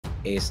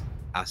es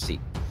así.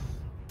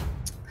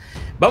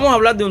 Vamos a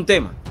hablar de un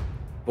tema,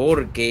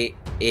 porque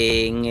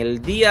en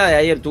el día de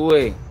ayer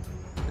tuve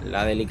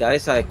la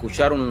delicadeza de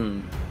escuchar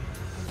un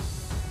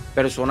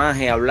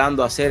personaje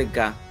hablando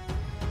acerca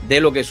de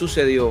lo que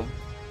sucedió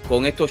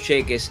con estos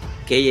cheques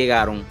que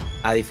llegaron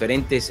a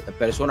diferentes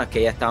personas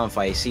que ya estaban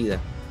fallecidas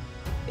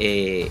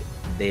de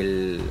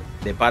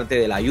parte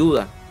de la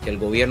ayuda que el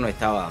gobierno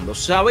estaba dando.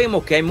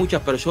 Sabemos que hay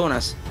muchas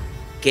personas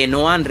que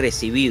no han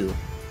recibido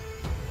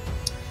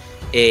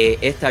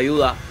esta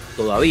ayuda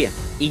todavía,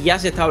 y ya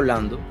se está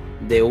hablando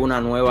de una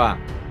nueva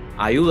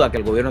ayuda que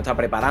el gobierno está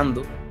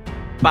preparando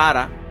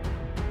para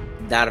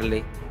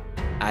darle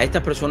a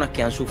estas personas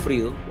que han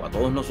sufrido, o a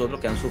todos nosotros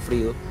que han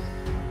sufrido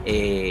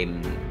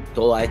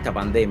toda esta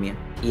pandemia,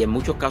 y en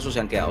muchos casos se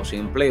han quedado sin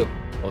empleo,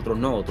 otros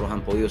no, otros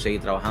han podido seguir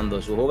trabajando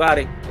en sus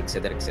hogares,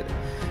 etcétera, etcétera.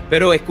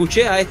 Pero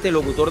escuché a este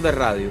locutor de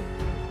radio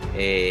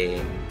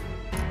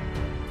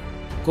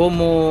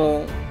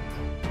como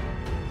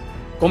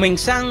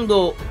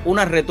comenzando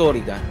una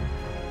retórica,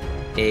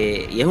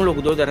 y es un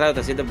locutor de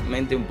radio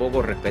ciertamente un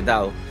poco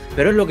respetado,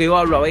 pero es lo que yo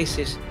hablo a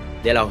veces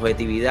de la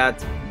objetividad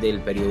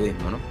del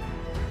periodismo, ¿no?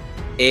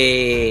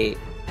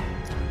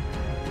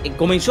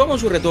 Comenzó con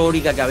su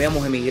retórica que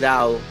habíamos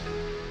emigrado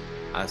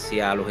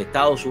hacia los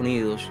Estados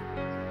Unidos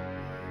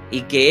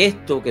y que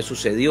esto que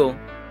sucedió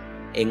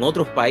en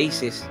otros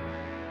países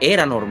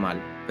era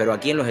normal, pero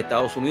aquí en los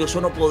Estados Unidos eso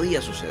no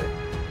podía suceder.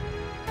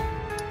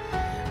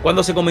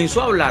 Cuando se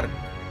comenzó a hablar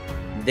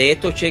de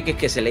estos cheques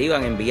que se le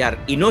iban a enviar,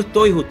 y no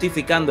estoy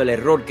justificando el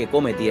error que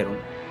cometieron,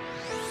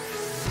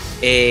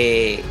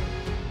 de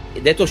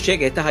estos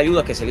cheques, estas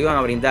ayudas que se le iban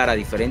a brindar a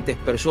diferentes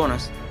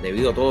personas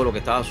debido a todo lo que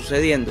estaba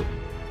sucediendo,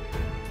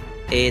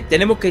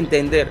 tenemos que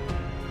entender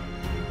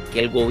que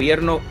el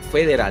gobierno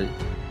federal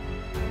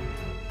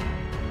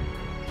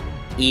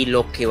y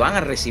los que van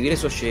a recibir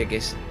esos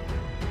cheques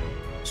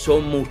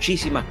son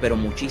muchísimas, pero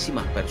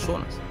muchísimas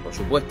personas, por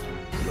supuesto,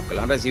 los que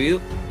lo han recibido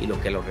y los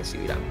que lo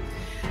recibirán.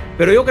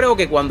 Pero yo creo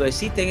que cuando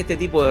existen este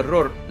tipo de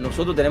error,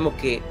 nosotros tenemos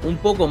que un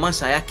poco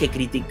más allá que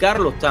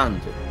criticarlos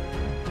tanto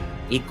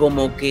y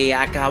como que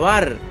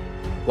acabar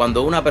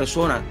cuando una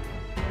persona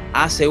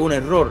hace un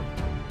error,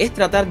 es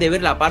tratar de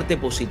ver la parte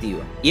positiva.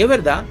 Y es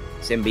verdad,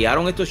 se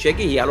enviaron estos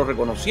cheques y ya los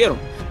reconocieron,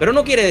 pero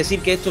no quiere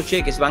decir que estos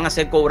cheques van a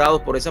ser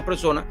cobrados por esa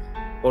persona,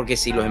 porque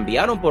si los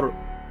enviaron por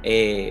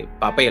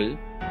papel,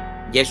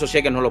 ya esos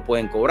cheques no los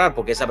pueden cobrar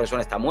porque esa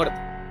persona está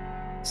muerta.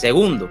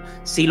 Segundo,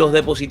 si los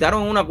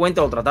depositaron en una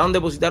cuenta o trataron de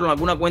depositarlo en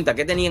alguna cuenta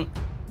que tenían,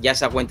 ya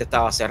esa cuenta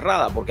estaba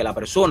cerrada porque la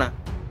persona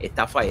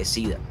está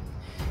fallecida.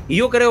 Y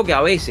yo creo que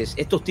a veces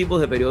estos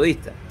tipos de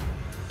periodistas,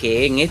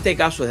 que en este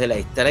caso es de la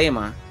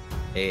extrema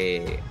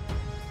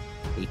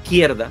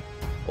izquierda,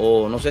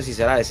 o no sé si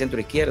será de centro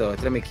izquierda o de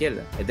extrema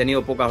izquierda, he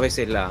tenido pocas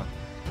veces la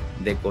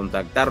de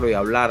contactarlo y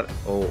hablar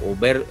o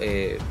ver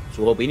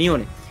sus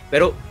opiniones,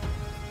 pero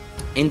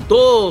en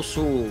todo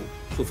su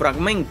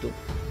fragmento,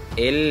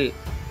 él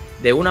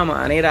de una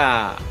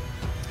manera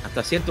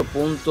hasta cierto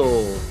punto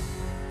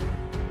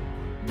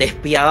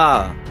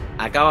despiadada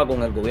acaba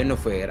con el gobierno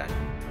federal.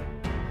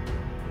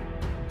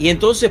 Y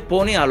entonces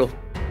pone a los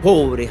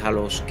pobres, a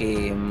los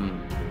que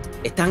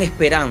están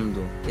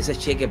esperando ese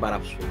cheque para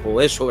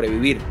poder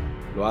sobrevivir,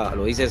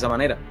 lo dice de esa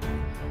manera,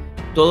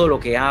 todo lo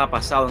que ha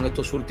pasado en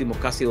estos últimos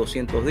casi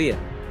 200 días.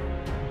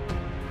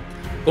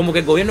 Como que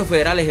el gobierno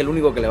federal es el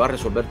único que le va a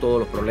resolver todos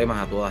los problemas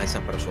a todas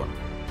esas personas,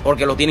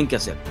 porque lo tienen que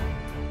hacer.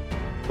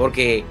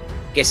 Porque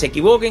que se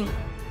equivoquen,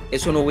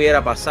 eso no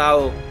hubiera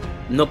pasado,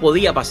 no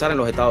podía pasar en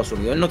los Estados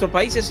Unidos. En nuestros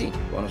países sí,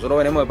 cuando nosotros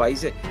venimos de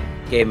países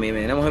que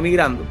venimos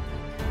emigrando,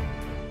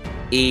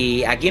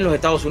 y aquí en los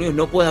Estados Unidos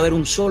no puede haber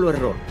un solo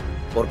error,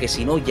 porque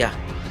si no ya,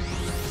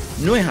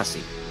 no es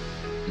así,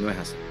 no es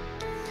así.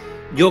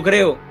 Yo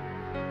creo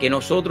que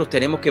nosotros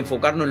tenemos que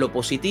enfocarnos en lo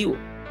positivo.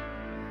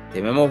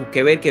 Tenemos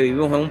que ver que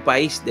vivimos en un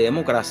país de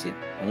democracia,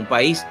 en un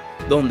país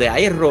donde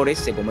hay errores,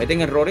 se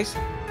cometen errores,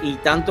 y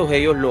tantos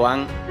ellos lo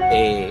han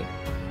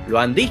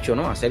dicho,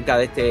 ¿no?, acerca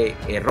de este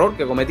error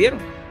que cometieron.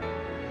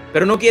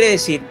 Pero no quiere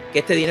decir que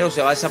este dinero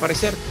se va a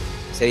desaparecer.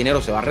 Ese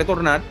dinero se va a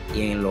retornar,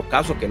 y en los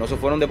casos que no se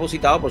fueron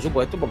depositados, por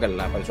supuesto, porque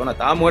la persona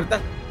estaba muerta,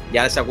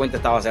 ya esa cuenta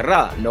estaba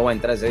cerrada, no va a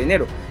entrar ese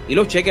dinero y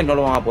los cheques no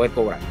lo van a poder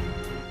cobrar.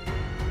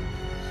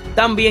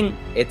 También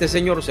este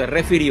señor se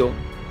refirió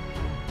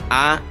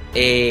a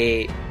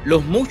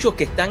los muchos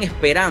que están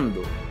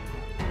esperando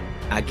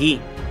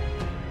aquí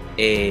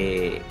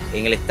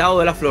en el estado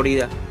de la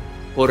Florida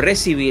por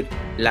recibir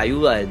la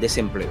ayuda del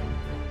desempleo.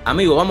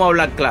 Amigos, vamos a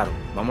hablar claro,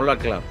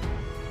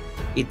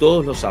 y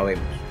todos lo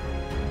sabemos.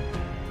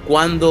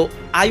 Cuando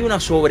hay una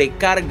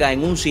sobrecarga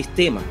en un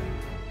sistema,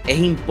 es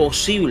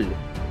imposible,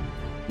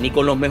 ni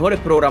con los mejores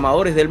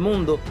programadores del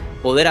mundo,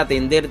 poder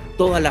atender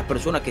todas las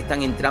personas que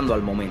están entrando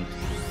al momento.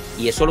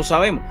 Y eso lo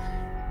sabemos.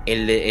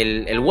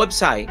 El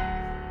website,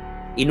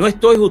 y no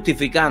estoy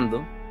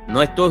justificando,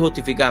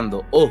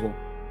 ojo,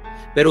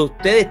 pero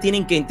ustedes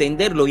tienen que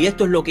entenderlo, y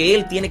esto es lo que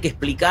él tiene que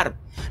explicar.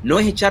 No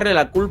es echarle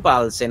la culpa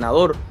al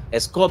senador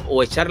Scott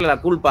o echarle la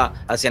culpa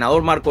al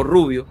senador Marco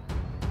Rubio,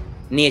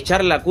 ni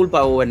echarle la culpa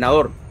al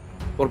gobernador.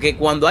 Porque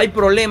cuando hay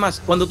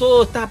problemas, cuando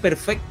todo está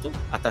perfecto,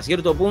 hasta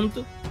cierto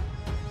punto,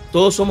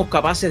 todos somos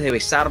capaces de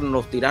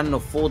besarnos,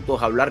 tirarnos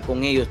fotos, hablar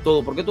con ellos,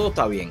 todo, porque todo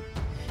está bien.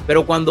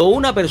 Pero cuando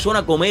una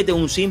persona comete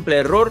un simple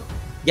error,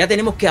 ya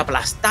tenemos que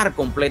aplastar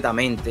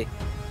completamente.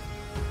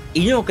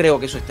 Y yo no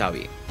creo que eso está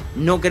bien.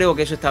 No creo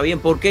que eso está bien.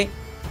 ¿Por qué?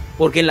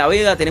 Porque en la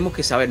vida tenemos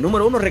que saber,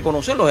 número uno,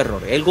 reconocer los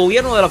errores. El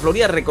gobierno de la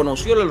Florida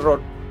reconoció el error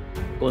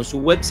con su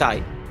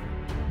website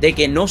de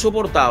que no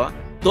soportaba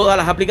todas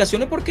las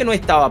aplicaciones porque no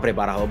estaba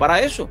preparado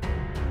para eso.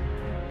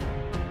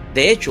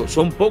 De hecho,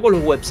 son pocos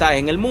los websites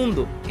en el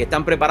mundo que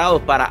están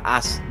preparados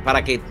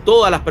para que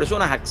todas las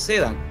personas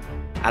accedan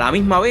a la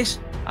misma vez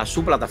a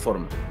su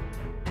plataforma.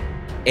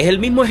 Es el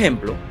mismo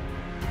ejemplo,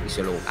 y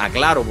se lo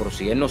aclaro por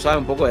si él no sabe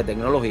un poco de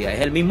tecnología,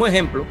 es el mismo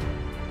ejemplo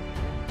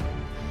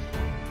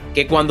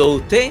que cuando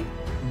usted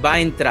va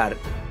a entrar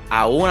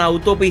a una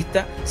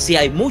autopista, si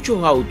hay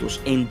muchos autos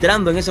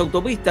entrando en esa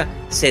autopista,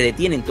 se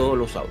detienen todos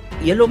los autos.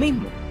 Y es lo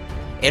mismo.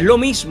 Es lo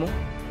mismo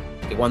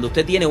que cuando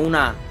usted tiene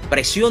una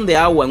presión de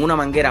agua en una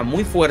manguera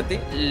muy fuerte,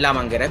 la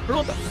manguera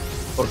explota,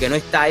 porque no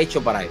está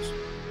hecho para eso.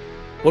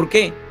 ¿Por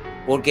qué?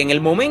 Porque en el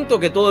momento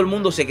que todo el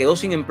mundo se quedó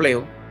sin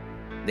empleo,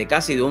 de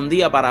casi de un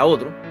día para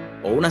otro,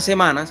 o unas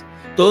semanas,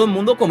 todo el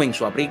mundo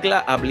comenzó a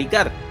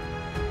aplicar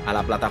a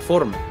la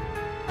plataforma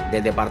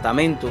del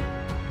departamento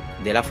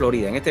de la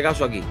Florida, en este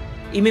caso aquí.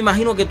 Y me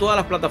imagino que todas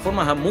las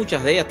plataformas,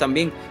 muchas de ellas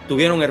también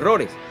tuvieron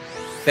errores,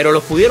 pero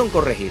los pudieron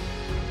corregir.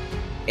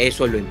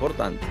 Eso es lo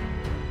importante.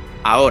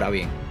 Ahora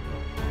bien,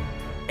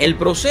 el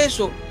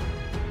proceso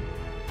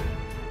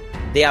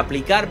de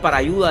aplicar para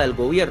ayuda del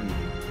gobierno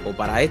o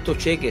para estos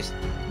cheques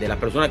de las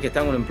personas que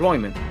están en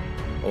employment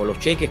o los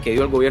cheques que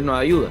dio el gobierno de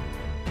ayuda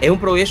es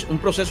un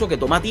proceso que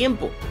toma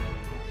tiempo.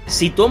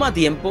 Si toma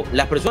tiempo,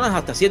 las personas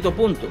hasta cierto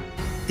punto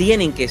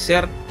tienen que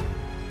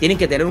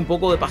tener un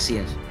poco de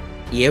paciencia.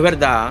 Y es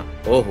verdad,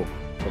 ojo,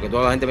 porque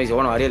toda la gente me dice,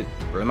 bueno, Ariel,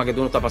 el problema es que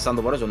tú no estás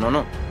pasando por eso. No,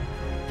 no.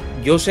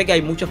 Yo sé que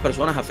hay muchas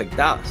personas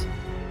afectadas,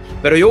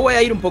 pero yo voy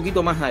a ir un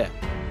poquito más allá.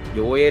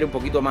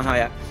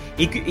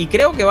 Y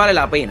creo que vale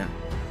la pena,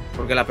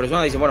 porque las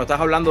personas dicen, bueno, estás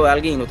hablando de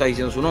alguien y no estás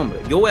diciendo su nombre.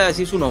 Yo voy a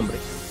decir su nombre.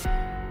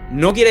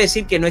 No quiere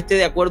decir que no esté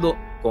de acuerdo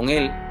con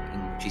él en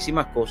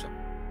muchísimas cosas,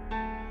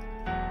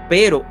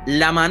 pero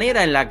la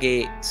manera en la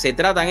que se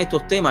tratan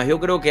estos temas, yo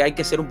creo que hay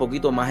que ser un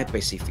poquito más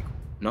específico,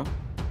 ¿no?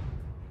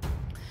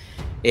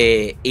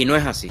 Y no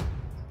es así.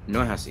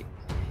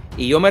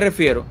 Y yo me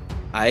refiero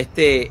a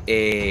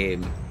este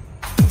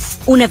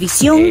una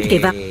visión que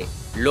va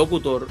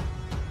locutor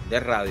de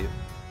radio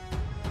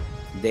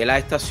de la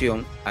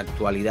estación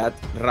Actualidad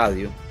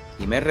Radio,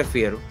 y me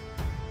refiero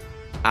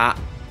a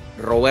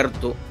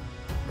Roberto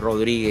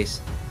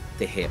Rodríguez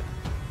Tejera,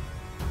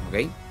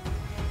 ¿ok?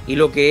 Y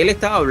lo que él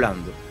estaba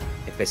hablando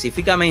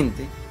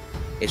específicamente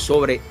es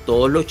sobre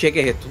todos los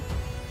cheques estos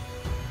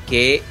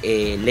que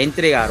le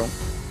entregaron,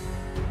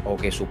 o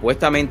que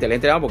supuestamente le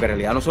entregaron, porque en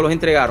realidad no se los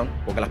entregaron,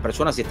 porque las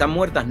personas, si están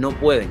muertas, no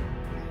pueden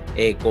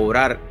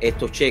cobrar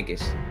estos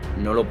cheques,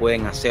 no lo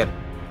pueden hacer.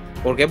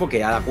 ¿Por qué? Porque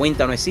ya la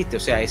cuenta no existe, o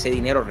sea, ese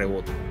dinero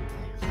rebota.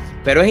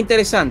 Pero es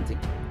interesante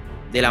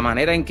de la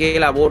manera en que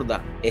él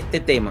aborda este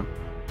tema,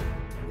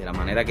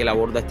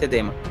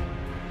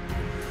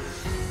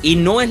 y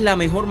no es la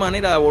mejor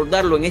manera de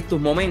abordarlo en estos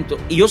momentos.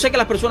 Y yo sé que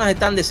las personas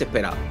están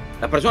desesperadas,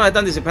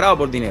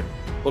 por dinero,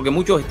 porque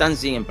muchos están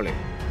sin empleo.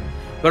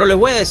 Pero les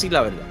voy a decir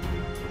la verdad,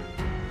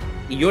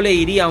 y yo le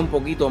iría un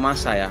poquito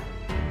más allá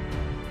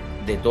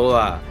de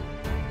todo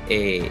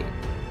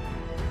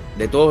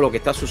lo que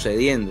está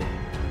sucediendo,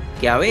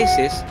 que a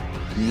veces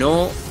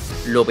no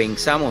lo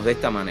pensamos de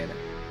esta manera.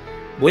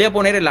 Voy a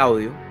poner el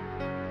audio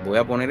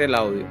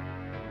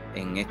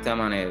en esta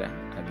manera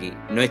aquí.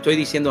 No estoy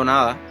diciendo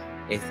nada,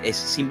 es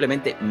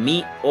simplemente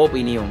mi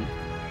opinión,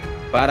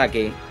 para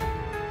que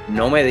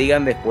no me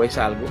digan después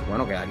algo,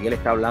 bueno, que Ariel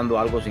está hablando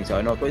algo sin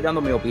saber. No, estoy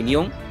dando mi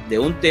opinión de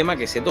un tema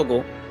que se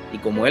tocó, y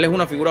como él es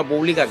una figura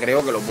pública,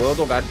 creo que lo puedo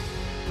tocar.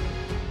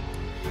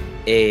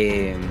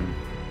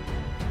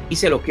 Y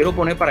se los quiero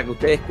poner para que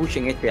ustedes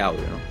escuchen este audio,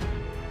 ¿no?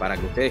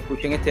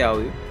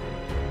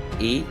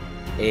 Y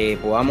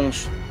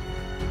podamos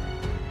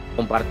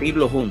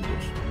compartirlo juntos.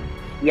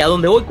 Y a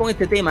donde voy con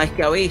este tema es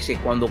que a veces,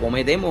 cuando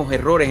cometemos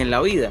errores en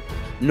la vida,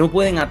 no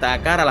pueden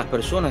atacar a las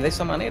personas de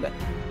esa manera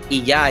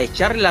y ya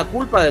echarle la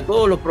culpa de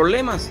todos los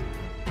problemas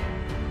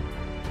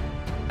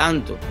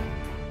tanto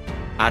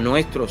a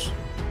nuestros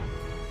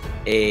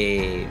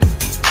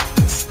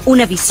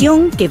una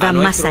visión que va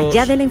más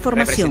allá de la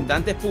información.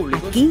 Representantes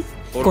públicos, aquí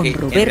con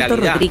Roberto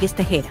Rodríguez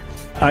Tejera.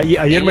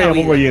 Ayer me llamó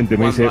un oyente,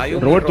 me dice,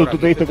 Roberto, ¿tú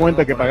te diste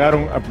cuenta que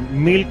pagaron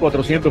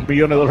 $1.400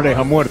 millones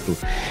a muertos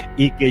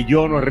y que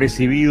yo no he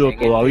recibido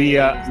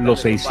todavía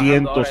los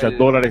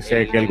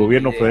 $600 que el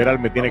gobierno federal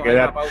me tiene que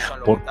dar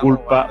por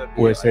culpa,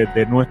 pues,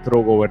 de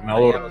nuestro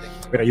gobernador?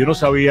 Pero yo no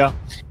sabía.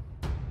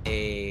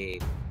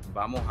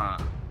 Vamos a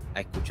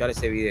escuchar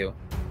ese video,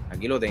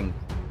 aquí lo tengo,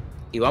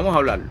 y vamos a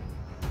hablarlo.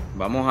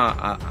 Vamos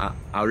a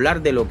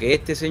hablar de lo que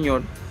este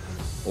señor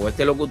o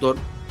este locutor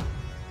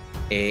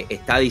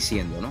está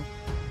diciendo, ¿no?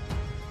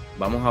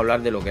 Vamos a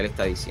hablar de lo que él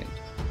está diciendo.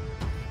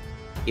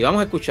 Y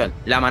vamos a escuchar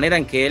la manera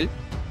en que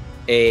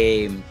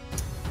él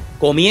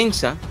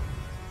comienza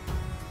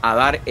a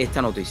dar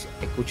esta noticia.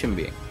 Escuchen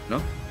bien, ¿no?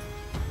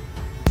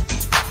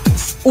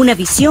 Una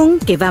visión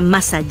que va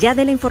más allá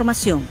de la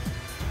información.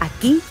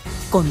 Aquí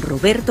con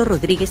Roberto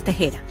Rodríguez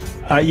Tejera.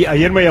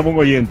 Ayer me llamó un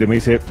oyente, me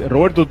dice,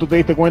 Roberto, ¿tú te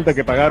diste cuenta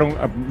que pagaron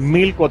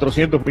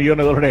 1.400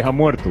 millones de dólares a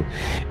muertos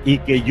y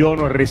que yo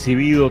no he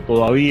recibido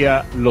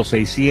todavía los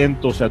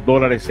 600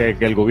 dólares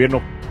que el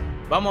gobierno...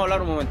 Vamos a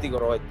hablar un momentico,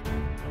 Roberto.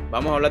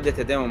 Vamos a hablar de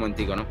este tema un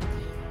momentico, ¿no?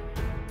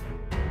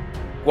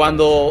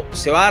 Cuando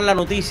se va a dar la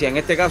noticia, en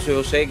este caso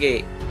yo sé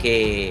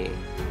que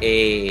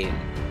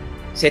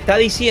se está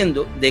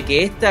diciendo de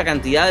que esta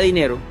cantidad de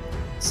dinero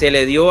se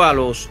le dio a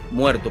los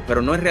muertos,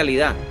 pero no es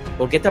realidad,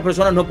 porque estas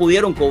personas no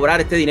pudieron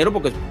cobrar este dinero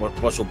porque,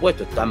 por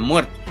supuesto, están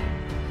muertos.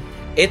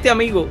 Este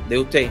amigo de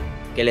usted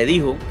que le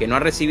dijo que no ha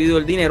recibido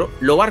el dinero,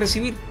 lo va a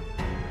recibir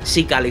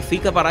si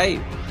califica para ello.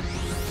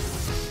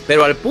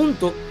 Pero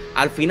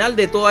al final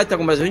de toda esta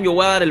conversación, yo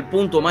voy a dar el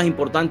punto más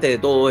importante de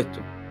todo esto.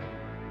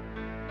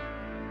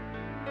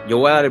 Yo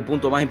voy a dar el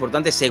punto más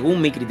importante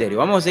según mi criterio.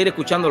 Vamos a seguir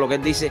escuchando lo que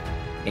él dice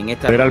en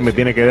esta federal me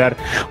tiene que dar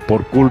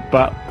por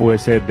culpa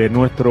pues de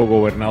nuestro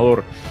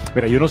gobernador.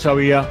 Pero yo no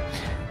sabía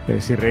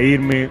si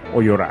reírme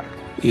o llorar.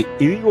 Y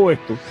digo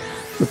esto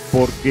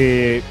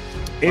porque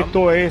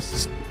esto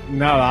es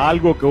nada,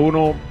 algo que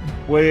uno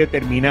puede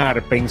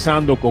terminar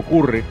pensando que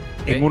ocurre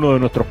en uno de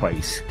nuestros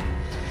países.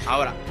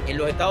 Ahora, en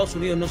los Estados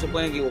Unidos no se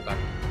pueden equivocar.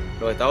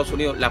 Los Estados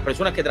Unidos, las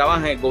personas que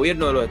trabajan en el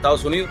gobierno de los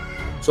Estados Unidos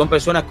son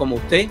personas como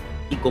usted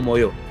y como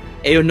yo.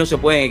 Ellos no se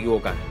pueden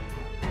equivocar.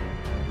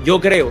 Yo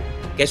creo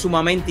que es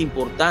sumamente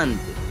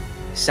importante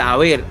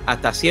saber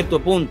hasta cierto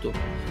punto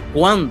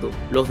cuando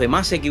los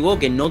demás se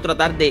equivoquen, no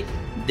tratar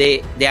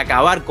de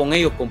acabar con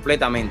ellos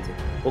completamente.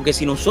 Porque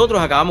si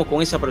nosotros acabamos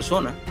con esa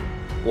persona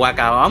o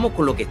acabamos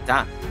con lo que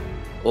está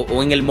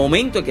o en el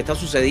momento en que está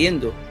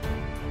sucediendo,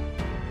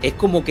 es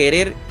como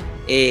querer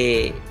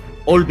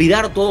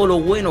olvidar todo lo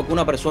bueno que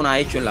una persona ha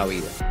hecho en la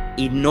vida.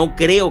 Y no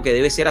creo que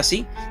debe ser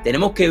así.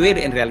 Tenemos que ver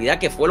en realidad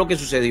qué fue lo que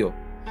sucedió.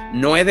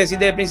 No es decir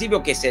desde el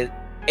principio que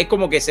es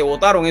como que se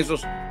votaron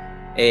esos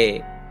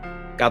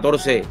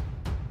 14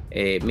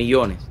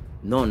 millones.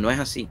 No, no es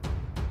así.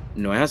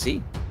 No es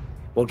así.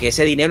 Porque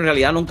ese dinero en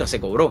realidad nunca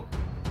se cobró.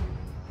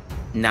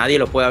 Nadie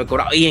lo puede haber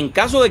cobrado. Y en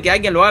caso de que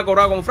alguien lo haya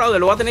cobrado con fraude,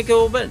 lo va a tener que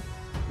devolver.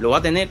 Lo va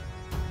a tener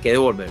que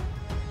devolver.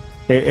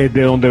 Es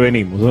de donde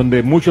venimos,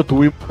 donde muchos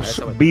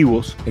tuvimos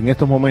vivos en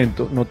estos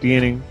momentos no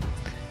tienen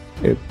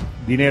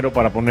dinero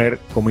para poner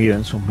comida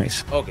en sus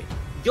mesas. Ok.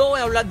 Yo voy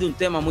a hablar de un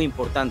tema muy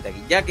importante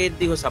aquí, ya que él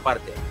dijo esa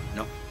parte,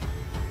 ¿no?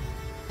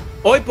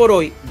 Hoy por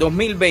hoy,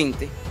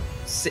 2020,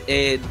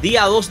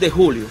 día 2 de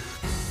julio,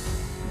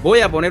 voy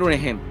a poner un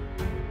ejemplo.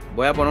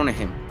 Voy a poner un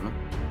ejemplo, ¿no?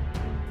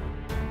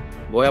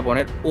 Voy a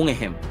poner un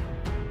ejemplo.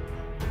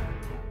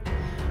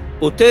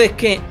 ¿Ustedes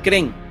qué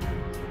creen?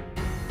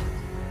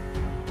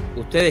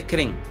 ¿Ustedes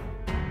creen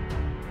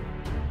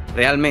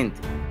realmente?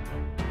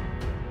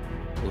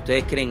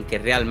 ¿Ustedes creen que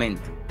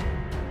realmente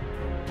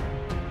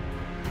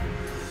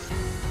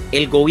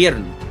el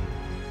gobierno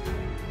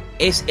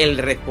es el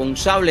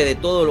responsable de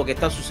todo lo que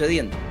está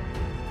sucediendo?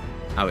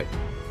 A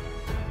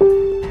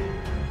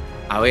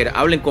ver,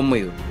 hablen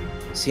conmigo.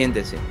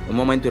 Siéntense un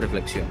momento y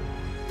reflexión.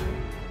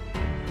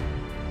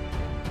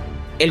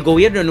 El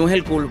gobierno no es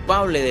el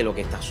culpable de lo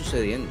que está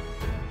sucediendo.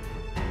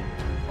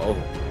 Ojo,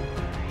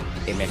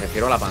 que me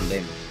refiero a la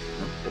pandemia,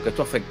 ¿no? Porque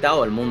esto ha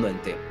afectado al mundo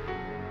entero.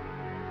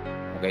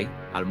 ¿Ok?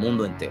 Al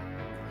mundo entero.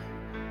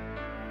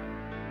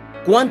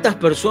 ¿Cuántas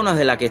personas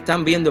de las que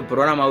están viendo el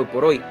programa hoy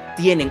por hoy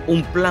tienen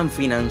un plan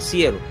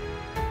financiero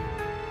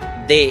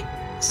de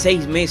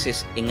 6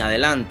 meses en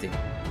adelante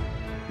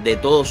de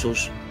todos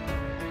sus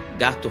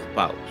gastos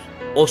pagos?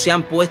 ¿O se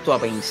han puesto a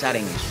pensar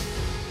en eso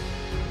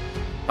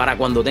para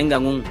cuando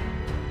tengan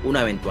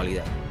una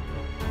eventualidad?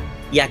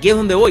 Y aquí es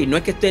donde voy. No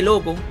es que esté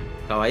loco,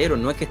 caballero,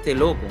 no es que esté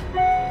loco.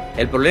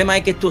 El problema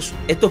es que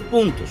estos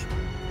puntos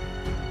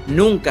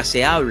nunca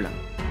se hablan.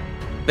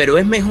 Pero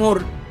es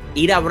mejor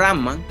ir a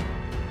Brahman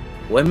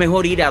o es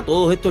mejor ir a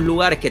todos estos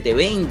lugares que te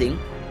venden,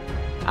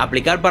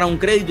 aplicar para un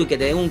crédito y que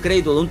te den un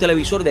crédito de un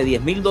televisor de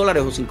 $10,000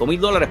 o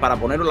 $5,000 para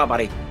ponerlo en la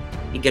pared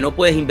y que no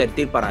puedes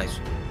invertir para eso.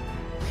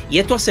 Y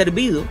esto ha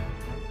servido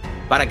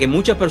para que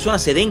muchas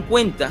personas se den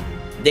cuenta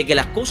de que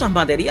las cosas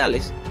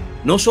materiales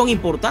no son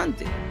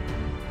importantes.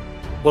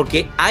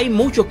 Porque hay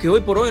muchos que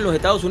hoy por hoy en los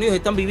Estados Unidos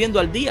están viviendo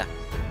al día.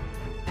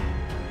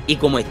 Y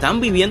como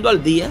están viviendo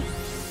al día,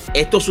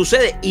 esto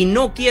sucede. Y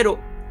no quiero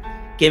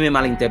que me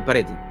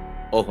malinterpreten.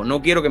 Ojo,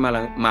 no quiero que me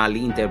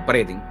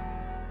malinterpreten.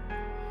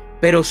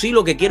 Pero sí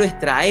lo que quiero es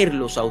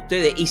traerlos a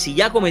ustedes. Y si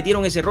ya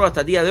cometieron ese error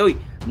hasta el día de hoy,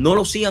 no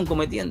lo sigan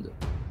cometiendo.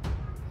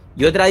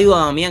 Yo he traído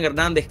a Damián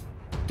Hernández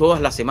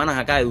todas las semanas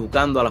acá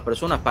educando a las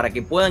personas para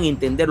que puedan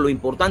entender lo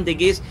importante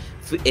que es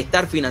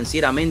estar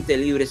financieramente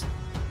libres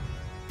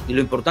y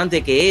lo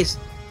importante que es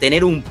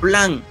tener un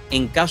plan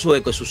en caso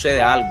de que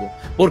suceda algo.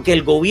 Porque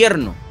el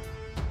gobierno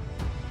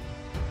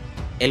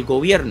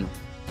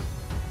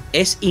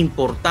es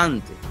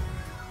importante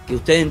que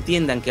ustedes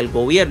entiendan que el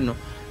gobierno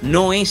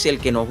no es el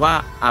que nos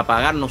va a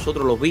pagar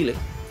nosotros los biles,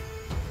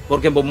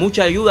 porque por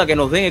mucha ayuda que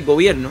nos den el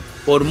gobierno,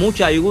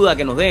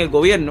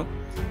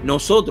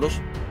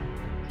 nosotros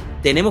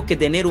tenemos que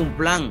tener un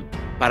plan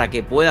para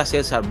que pueda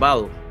ser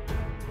salvado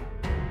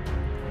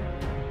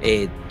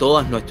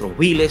todos nuestros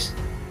biles,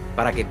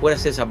 para que pueda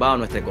ser salvada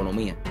nuestra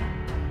economía.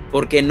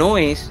 Porque no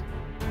es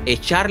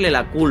echarle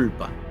la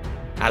culpa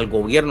al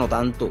gobierno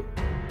tanto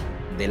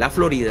de la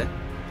Florida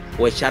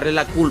o echarle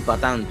la culpa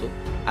tanto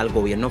al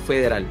gobierno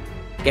federal.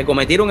 Que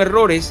cometieron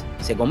errores,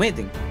 se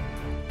cometen.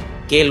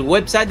 Que el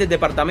website del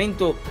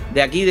departamento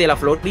de aquí de la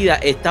Florida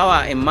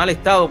estaba en mal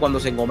estado cuando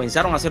se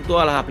comenzaron a hacer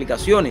todas las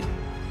aplicaciones.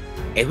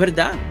 Es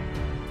verdad,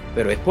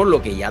 pero es por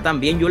lo que ya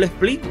también yo le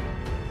explico.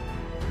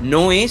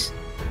 No es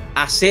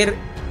hacer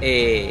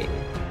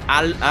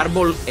al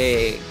árbol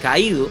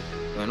caído.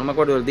 No me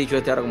acuerdo del dicho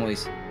este ahora como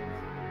dice.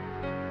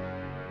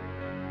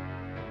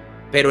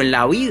 Pero en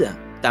la vida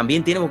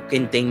también tenemos que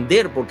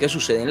entender por qué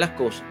suceden las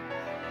cosas.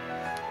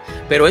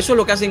 Pero eso es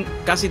lo que hacen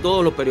casi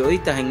todos los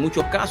periodistas en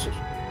muchos casos.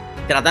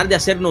 Tratar de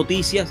hacer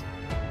noticias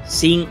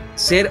sin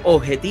ser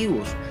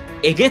objetivos.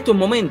 En estos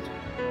momentos,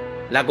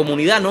 la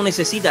comunidad no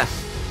necesita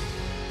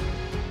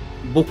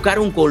buscar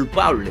un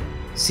culpable,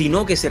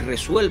 sino que se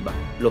resuelvan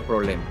los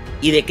problemas.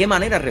 ¿Y de qué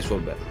manera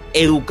resolver?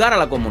 Educar a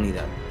la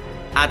comunidad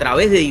a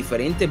través de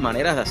diferentes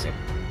maneras de hacerlo.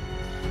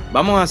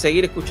 Vamos a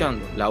seguir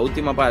escuchando la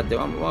última parte.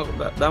 Vamos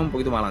a dar un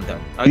poquito más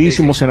adelante.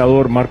 El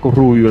senador Marco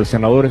Rubio, el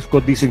senador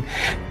Scott dicen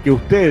que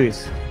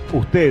ustedes,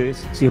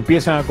 si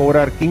empiezan a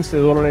cobrar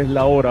 $15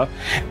 la hora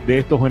de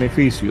estos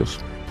beneficios,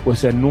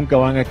 pues nunca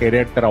van a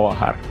querer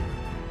trabajar.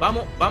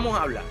 Vamos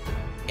a hablar.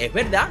 Es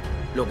verdad,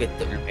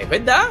 es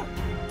verdad.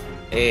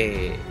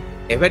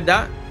 Es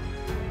verdad,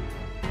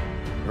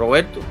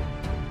 Roberto.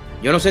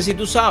 Yo no sé si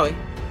tú sabes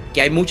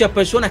que hay muchas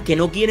personas que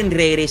no quieren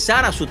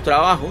regresar a sus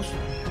trabajos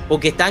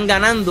porque están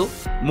ganando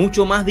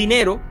mucho más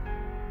dinero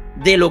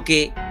de lo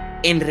que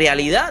en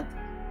realidad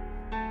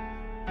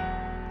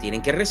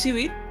tienen que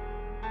recibir.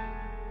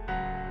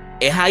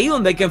 Es ahí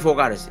donde hay que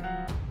enfocarse.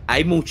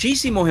 Hay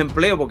muchísimos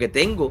empleos, porque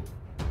tengo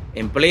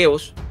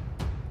empleos,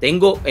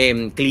 tengo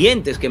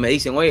clientes que me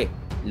dicen, oye,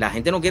 la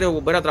gente no quiere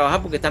volver a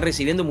trabajar porque están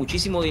recibiendo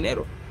muchísimo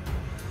dinero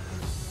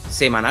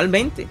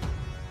semanalmente.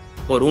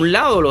 Por un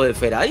lado lo de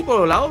federal y por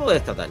otro lado lo de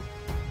estatal.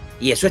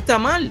 Y eso está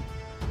mal.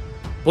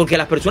 Porque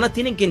las personas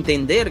tienen que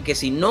entender que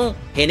si no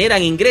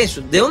generan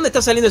ingresos, ¿de dónde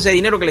está saliendo ese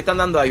dinero que le están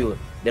dando ayuda?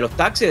 De los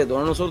taxes de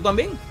todos nosotros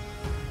también.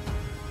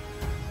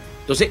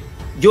 Entonces,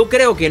 yo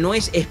creo que no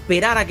es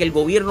esperar a que el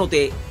gobierno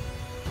te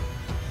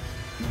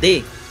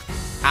dé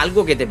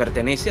algo que te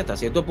pertenece hasta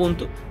cierto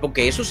punto,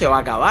 porque eso se va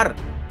a acabar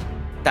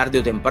tarde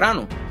o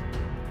temprano.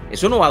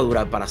 Eso no va a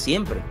durar para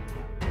siempre.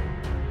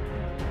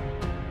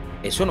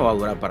 Eso no va a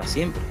durar para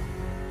siempre.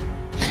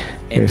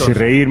 Entonces,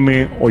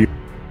 reírme hoy.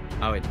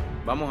 A ver,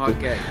 vamos a ver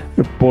qué hay.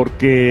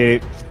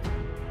 Porque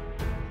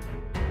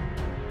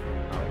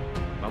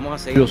vamos a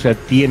seguir. O sea,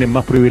 tienen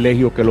más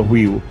privilegios que los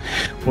vivos.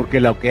 Porque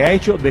lo que ha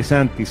hecho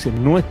DeSantis,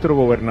 nuestro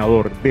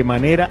gobernador, de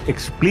manera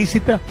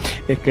explícita,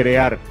 es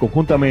crear,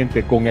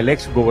 conjuntamente con el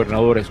ex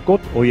gobernador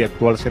Scott, hoy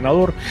actual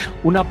senador,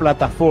 una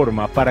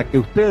plataforma para que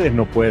ustedes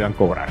no puedan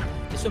cobrar.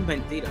 Eso es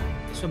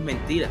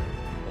mentira,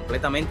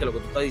 completamente lo que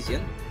tú estás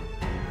diciendo.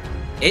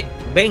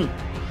 Ven,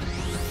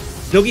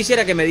 yo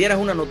quisiera que me dieras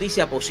una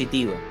noticia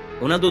positiva,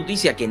 una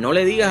noticia que no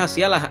le digas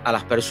así a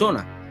las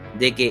personas,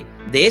 de que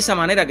de esa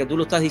manera que tú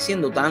lo estás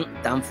diciendo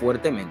tan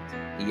fuertemente.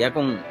 Y ya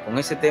con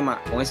ese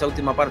tema, con esa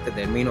última parte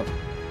termino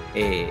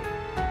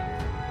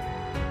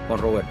con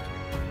Roberto.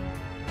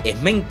 Es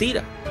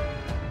mentira.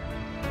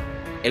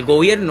 El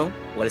gobierno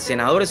o el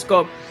senador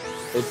Scott,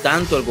 o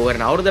tanto el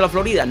gobernador de la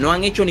Florida, no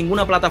han hecho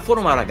ninguna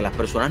plataforma para que las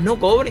personas no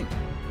cobren.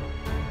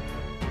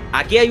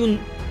 Aquí hay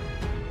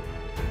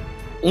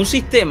un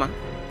sistema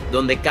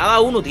donde cada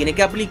uno tiene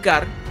que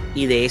aplicar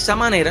y de esa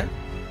manera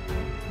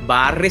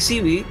va a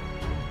recibir,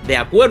 de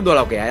acuerdo a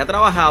lo que haya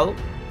trabajado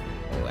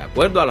o de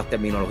acuerdo a las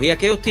terminologías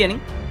que ellos tienen,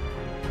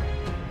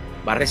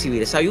 va a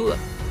recibir esa ayuda.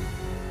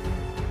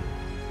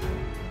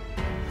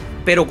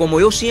 Pero como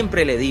yo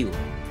siempre le digo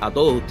a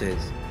todos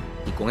ustedes,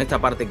 y con esta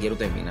parte quiero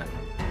terminar,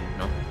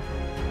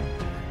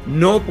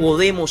 no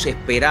podemos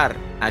esperar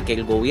a que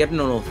el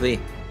gobierno nos dé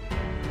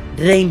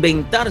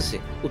reinventarse.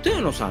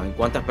 Ustedes no saben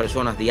cuántas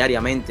personas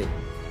diariamente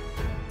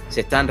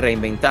se están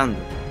reinventando.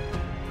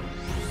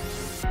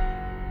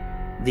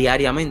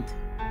 Diariamente.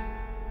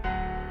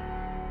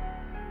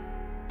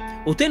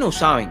 Ustedes no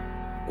saben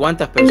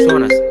cuántas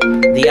personas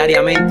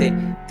diariamente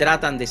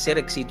tratan de ser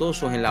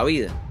exitosos en la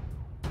vida.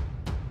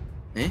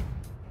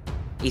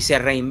 Y se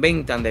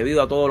reinventan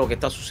debido a todo lo que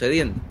está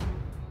sucediendo.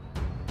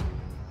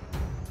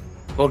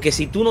 Porque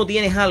si tú no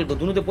tienes algo,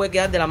 tú no te puedes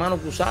quedar de la mano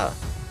cruzada.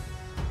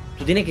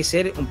 Tú tienes que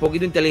ser un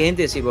poquito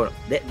inteligente y decir, bueno,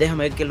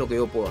 déjame ver qué es lo que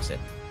yo puedo hacer.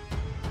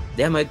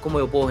 Déjame ver cómo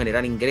yo puedo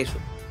generar ingresos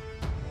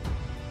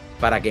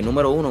para que,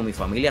 número uno, mi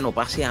familia no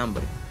pase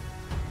hambre.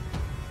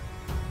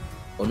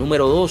 O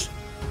número dos,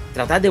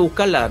 tratar de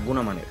buscarla de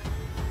alguna manera.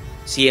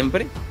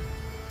 Siempre,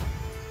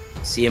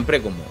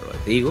 como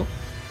les digo,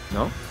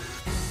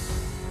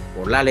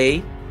 por la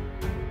ley,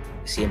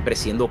 siempre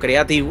siendo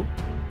creativo.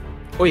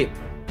 Oye,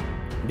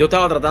 yo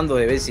estaba tratando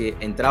de ver si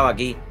entraba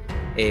aquí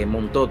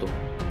Montoto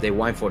de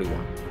Wine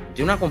 41,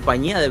 de una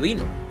compañía de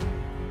vino.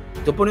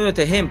 Estoy poniendo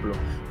este ejemplo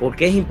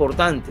porque es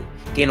importante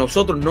que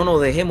nosotros no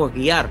nos dejemos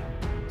guiar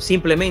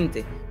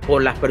simplemente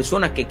por las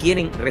personas que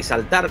quieren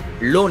resaltar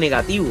lo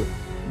negativo,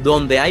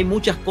 donde hay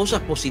muchas cosas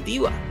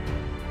positivas.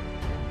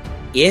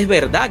 Y es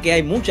verdad que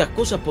hay muchas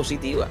cosas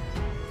positivas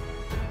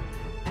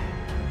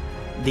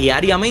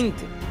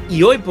diariamente.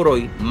 Y hoy por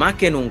hoy, más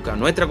que nunca,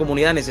 nuestra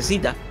comunidad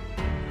necesita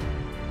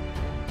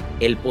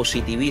el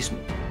positivismo.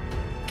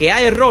 ¿Que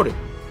hay errores?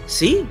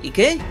 Sí, ¿y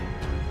qué?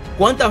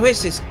 ¿Cuántas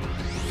veces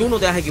tú no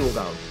te has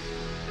equivocado?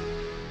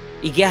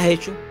 ¿Y qué has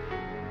hecho?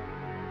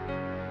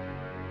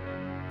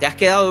 ¿Te has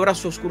quedado de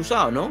brazos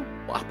cruzados? ¿No?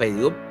 ¿Has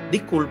pedido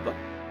disculpas?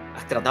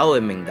 ¿Has tratado de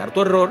enmendar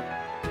tu error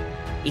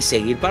y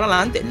seguir para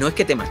adelante? No es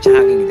que te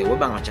machaquen y te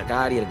vuelvan a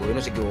machacar y el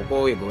gobierno se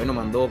equivocó y el gobierno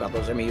mandó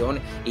 14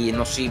 millones y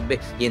no sirve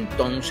y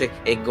entonces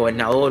el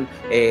gobernador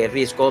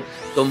riesgos,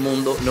 todo el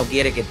mundo no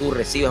quiere que tú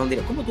recibas un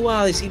dinero. ¿Cómo tú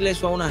vas a decirle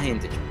eso a una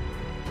gente, chico?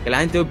 Que la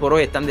gente hoy por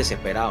hoy están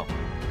desesperados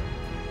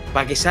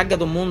para que salga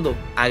todo el mundo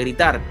a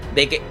gritar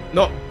de que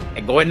no,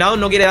 el gobernador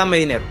no quiere darme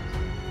dinero,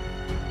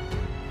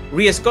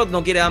 riesgos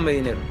no quiere darme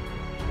dinero.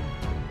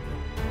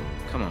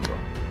 Come on, bro.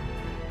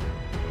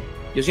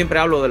 Yo siempre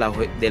hablo de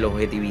la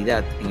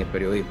objetividad en el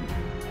periodismo.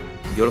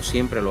 Yo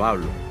siempre lo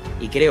hablo.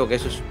 Y creo que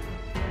eso es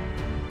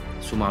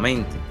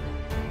sumamente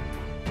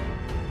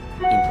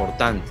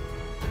importante.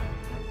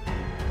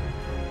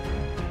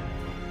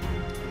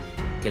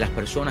 Que las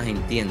personas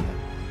entiendan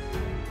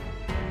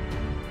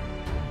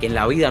que en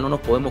la vida no nos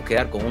podemos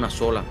quedar con una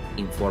sola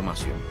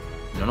información.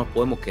 No nos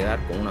podemos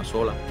quedar con una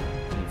sola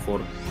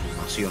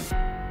información.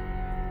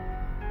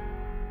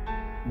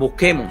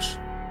 Busquemos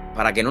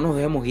para que no nos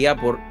dejemos guiar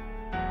por...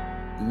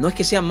 No es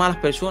que sean malas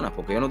personas,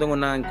 porque yo no tengo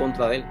nada en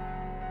contra de él.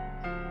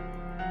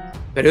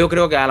 Pero yo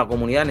creo que a la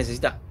comunidad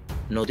necesita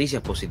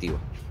noticias positivas.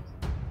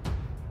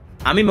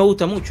 A mí me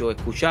gusta mucho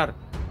escuchar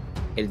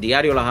el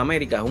diario Las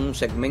Américas, un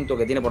segmento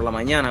que tiene por la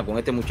mañana con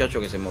este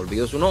muchacho que se me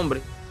olvidó su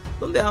nombre,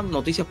 donde dan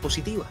noticias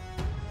positivas.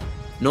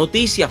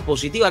 Noticias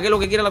positivas, ¿qué es lo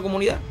que quiere la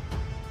comunidad?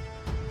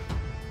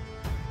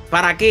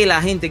 ¿Para qué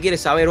la gente quiere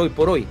saber hoy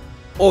por hoy?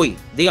 Hoy,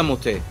 díganme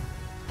ustedes.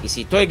 Y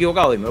si estoy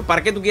equivocado, dime,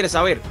 ¿para qué tú quieres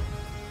saber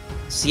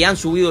si han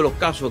subido los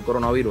casos del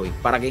coronavirus hoy?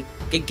 ¿Para qué?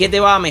 ¿Qué te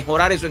va a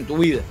mejorar eso en tu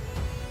vida?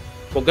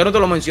 ¿Por qué no te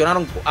lo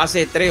mencionaron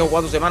hace 3 o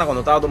 4 semanas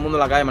cuando estaba todo el mundo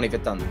en la calle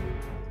manifestando?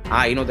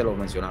 Ahí no te lo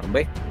mencionaron,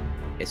 ¿ves?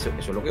 Eso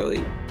es lo que yo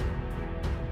digo.